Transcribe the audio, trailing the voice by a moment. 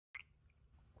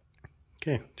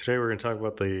Okay, today we're going to talk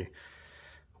about the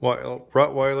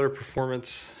Rottweiler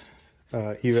Performance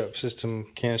EVAP System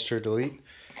Canister Delete.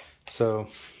 So,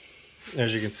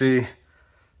 as you can see,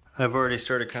 I've already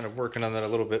started kind of working on that a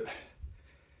little bit.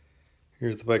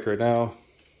 Here's the bike right now.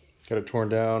 Got it torn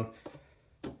down.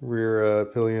 Rear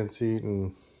pillion seat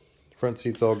and front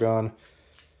seat's all gone.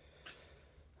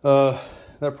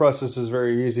 That process is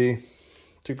very easy.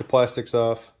 Took the plastics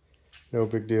off. No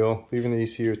big deal. Leaving the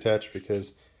ECU attached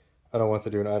because I don't want to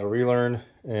do an idle relearn,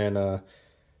 and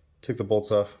took the bolts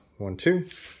off 1, 2.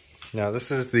 Now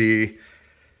this is the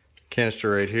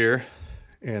canister right here,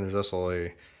 and there's also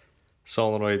a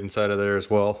solenoid inside of there as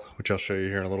well, which I'll show you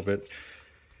here in a little bit.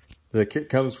 The kit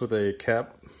comes with a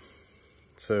cap,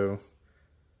 so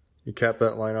you cap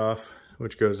that line off,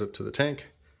 which goes up to the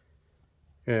tank,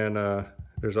 and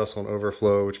there's also an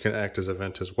overflow which can act as a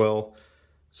vent as well.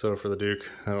 So for the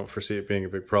Duke, I don't foresee it being a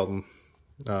big problem.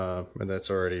 And that's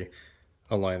already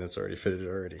a line that's already fitted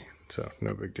already, so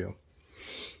no big deal.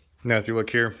 Now if you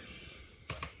look here,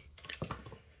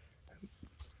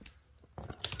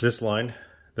 this line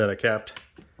that I capped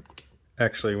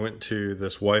actually went to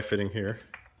this Y fitting here.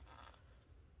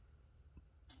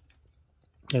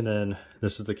 And then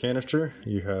this is the canister.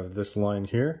 You have this line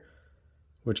here,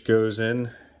 which goes in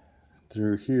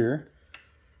through here,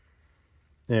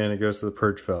 and it goes to the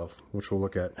purge valve, which we'll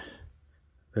look at.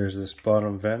 There's this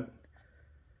bottom vent,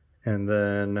 and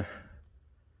then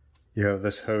you have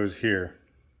this hose here.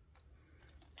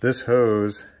 This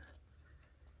hose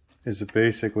is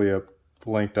basically a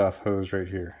blanked off hose right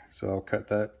here. So I'll cut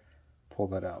that, pull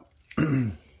that out.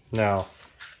 Now,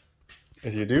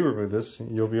 if you do remove this,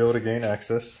 you'll be able to gain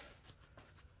access.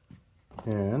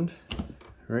 And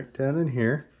right down in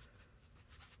here,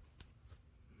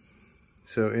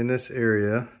 so in this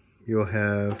area, you'll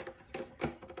have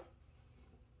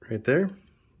right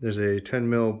there's a 10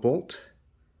 mil bolt,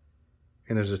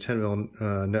 and there's a 10 mil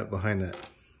nut behind that.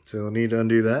 So you'll need to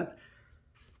undo that,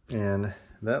 and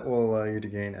that will allow you to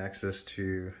gain access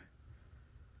to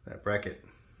that bracket.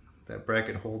 That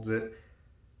bracket holds it.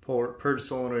 Purge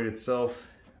solenoid itself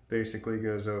basically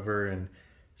goes over and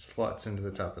slots into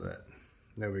the top of that.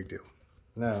 No big deal.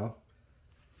 Now,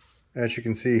 as you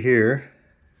can see here,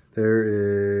 there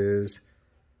is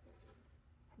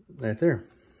right there.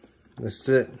 This is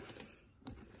it.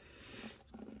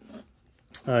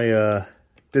 I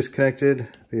disconnected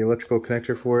the electrical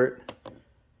connector for it.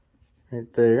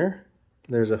 Right there.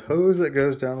 There's a hose that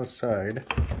goes down the side.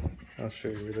 I'll show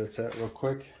you where that's at real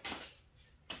quick.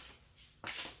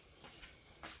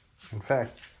 In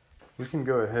fact, we can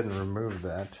go ahead and remove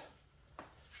that.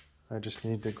 I just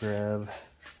need to grab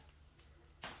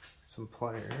some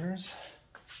pliers.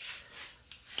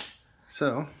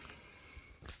 So,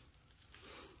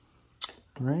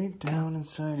 right down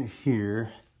inside of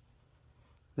here,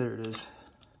 there it is,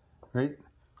 right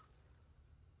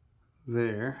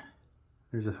there,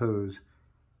 there's a hose.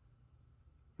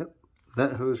 Yep,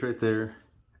 that hose right there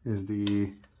is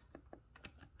the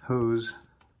hose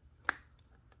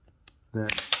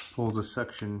that pulls a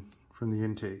suction from the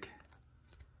intake.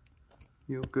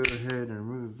 You'll go ahead and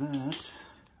remove that.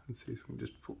 Let's see if we can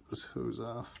just pull this hose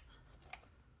off.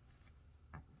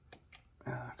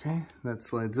 Okay, that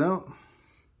slides out.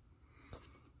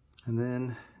 And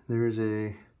then there's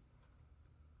a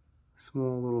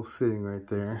small little fitting right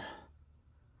there.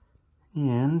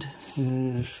 And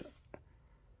if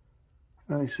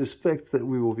I suspect that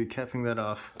we will be capping that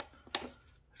off.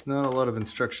 There's not a lot of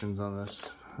instructions on this,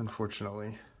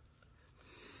 unfortunately.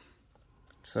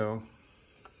 So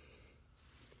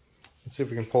let's see if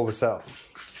we can pull this out.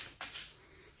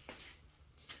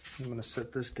 I'm going to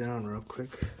set this down real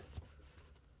quick.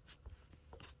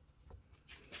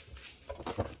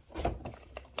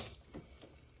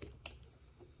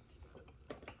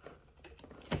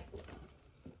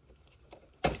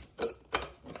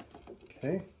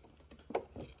 Okay.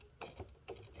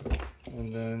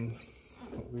 And then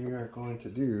what we are going to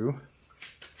do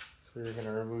is we're going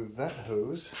to remove that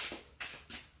hose.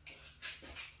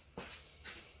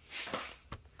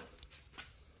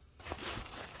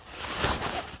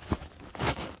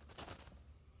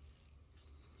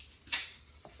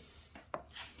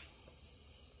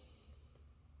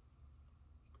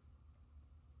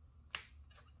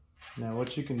 Now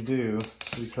what you can do,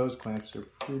 these hose clamps are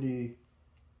pretty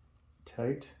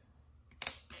tight.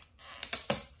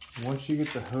 Once you get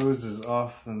the hoses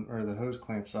off them, or the hose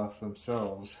clamps off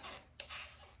themselves,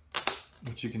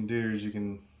 what you can do is you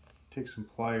can take some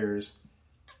pliers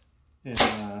and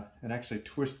actually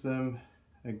twist them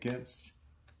against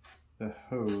the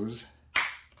hose.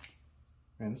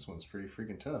 Man, this one's pretty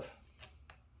freaking tough.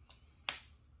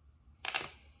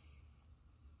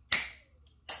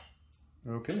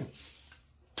 Okay.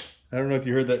 I don't know if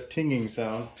you heard that tinging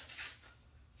sound.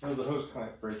 That was the hose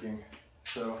clamp breaking.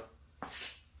 So I'm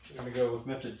going to go with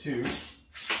method 2.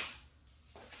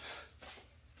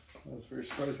 That's very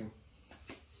surprising.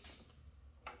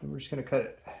 And we're just going to cut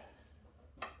it.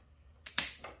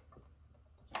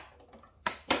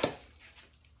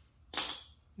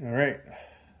 All right,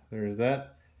 there's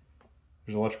that.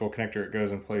 There's an electrical connector. It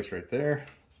goes in place right there.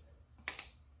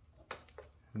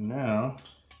 And now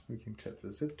we can cut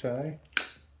the zip tie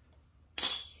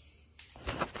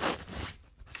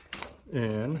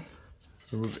and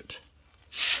remove it.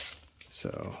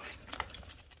 So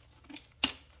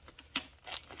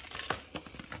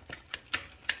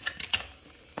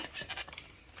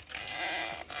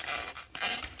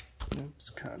it's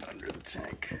kind of under the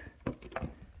tank.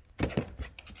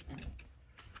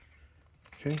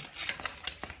 Okay,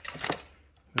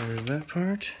 there's that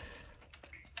part.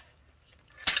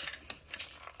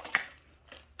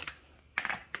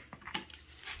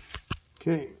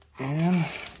 Okay, and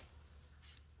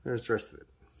there's the rest of it.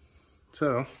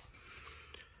 So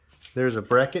there's a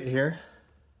bracket here,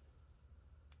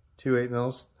 2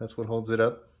 8mm. That's what holds it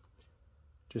up.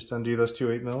 Just undo those 2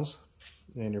 8mm,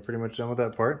 and you're pretty much done with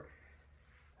that part.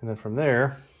 And then from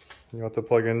there, you have to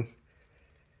plug in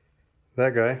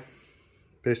that guy.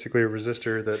 Basically a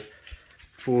resistor that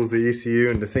fools the ECU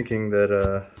into thinking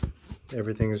that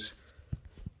everything's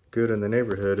good in the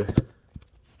neighborhood.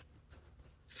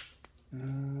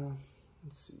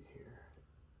 Let's see here.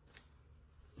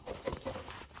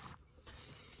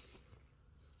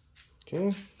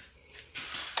 Okay.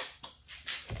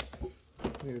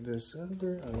 Move this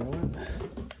over on one.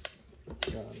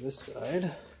 On this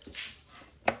side.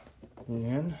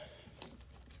 And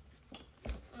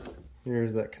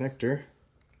here's that connector.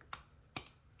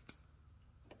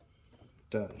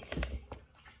 Done.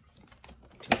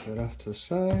 Take that off to the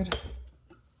side.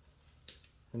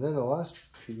 And then the last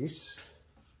piece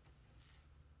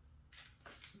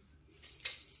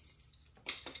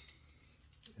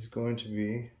is going to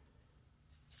be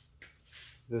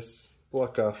this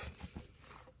block off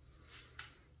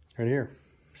right here.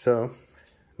 So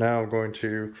now I'm going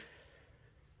to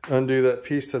undo that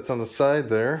piece that's on the side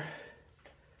there.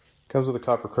 Comes with a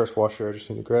copper crush washer. I just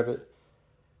need to grab it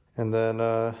and then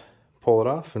pull it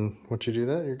off, and once you do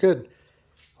that, you're good.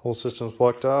 Whole system's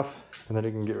blocked off, and then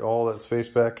you can get all that space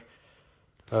back.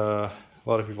 A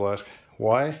lot of people ask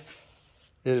why.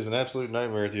 It is an absolute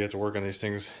nightmare if you have to work on these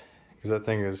things, because that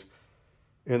thing is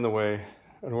in the way.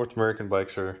 North American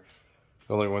bikes are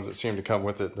the only ones that seem to come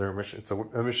with it. It's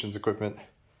emissions equipment.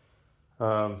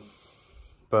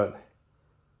 But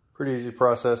pretty easy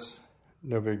process,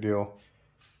 no big deal.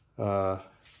 If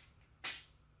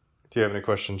you have any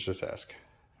questions, just ask.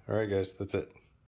 All right, guys, that's it.